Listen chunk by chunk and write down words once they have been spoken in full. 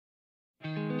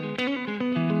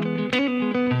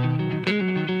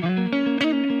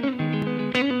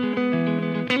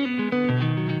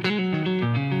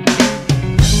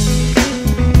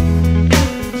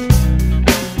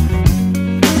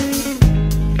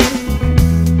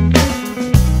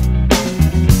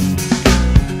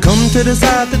to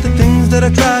decide that the things that I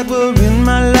tried were in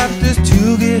my life just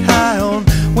to get high on.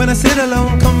 When I sit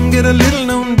alone, come get a little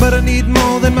known, but I need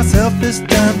more than myself this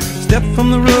time. Step from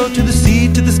the road to the sea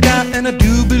to the sky, and I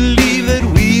do believe that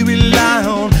we rely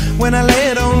on. When I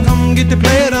lay it on, come get to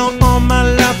play it on, all my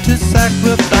life to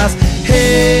sacrifice.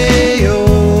 Hey,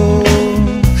 oh,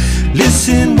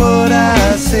 listen what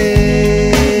I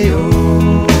say,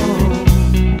 oh,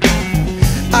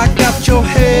 I got your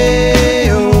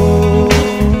hey, oh,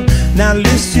 now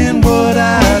listen what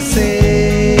I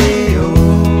say,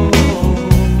 oh,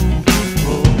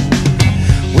 oh.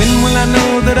 When will I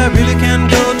know that I really can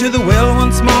go to the well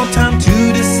once more? Time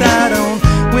to decide on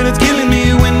when it's killing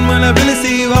me. When will I really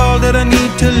see all that I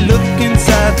need to look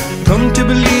inside? Come to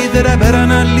believe that I better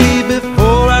not leave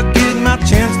before I get my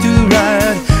chance to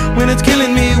ride. When it's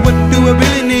killing me, what do I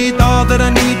really need? All that I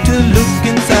need to look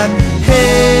inside.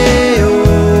 Hey,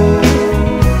 oh,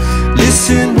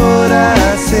 listen what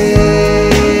I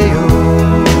say,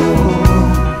 oh,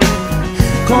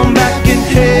 come back and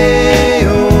hey,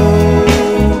 oh,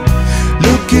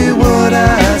 look at what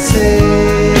I say,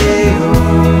 oh.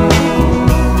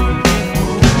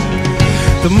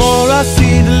 The more I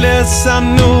see, the less I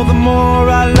know, the more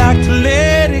I like to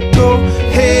let it go.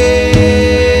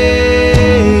 Hey,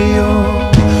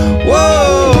 oh,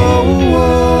 whoa,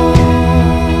 whoa.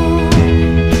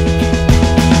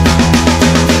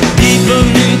 Deep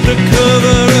beneath the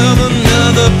cover of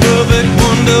another perfect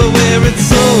wonder, where it's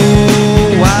so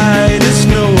white as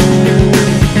snow,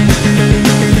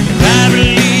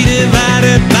 privately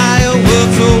divided by a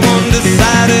world so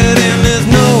undecided, and there's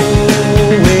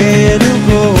nowhere to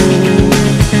go.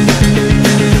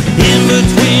 In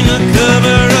between the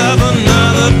cover of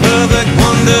another perfect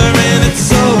wonder, and it's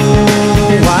so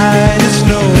white as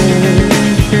snow,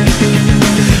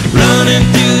 running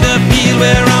through the field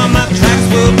where all my tracks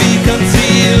will be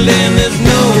concealed, and there's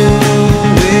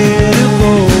nowhere to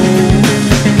go.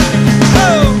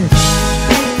 Oh!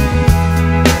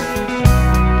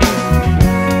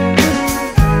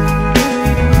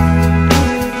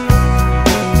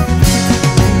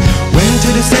 When to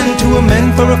descend to amend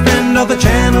for a friend all the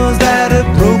channels that have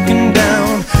broken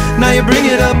down. Now you bring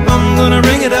it up, I'm gonna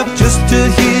ring it up just to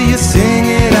hear you sing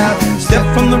it out. Step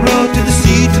from the road to the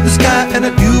sea to the sky, and I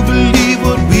do believe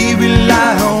what we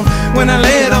rely on. When I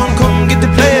lay it on, come get to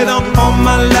play it on, all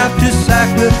my life to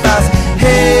sacrifice.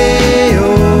 Hey,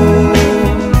 oh,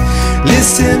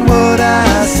 listen what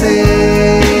I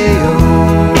say,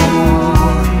 oh,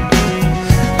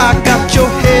 I got your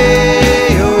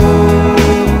hey, oh,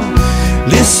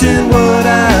 listen what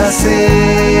I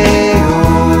say, oh.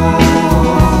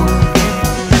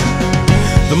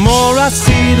 The more I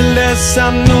see, the less I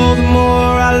know, the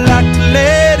more I like to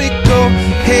let it go.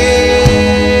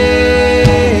 Hey,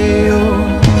 oh,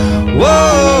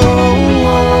 whoa,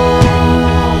 whoa.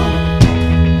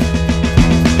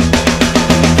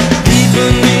 Deep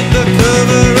beneath the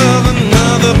cover of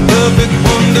another perfect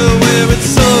wonder, where it's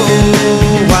so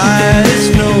white as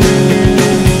snow,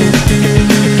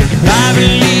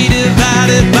 privately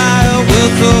divided by a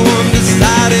world so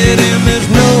undecided, and there's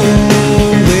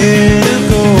nowhere to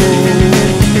go.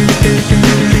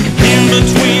 In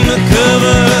between the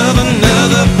cover of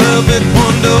another perfect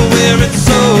wonder, where it's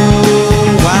so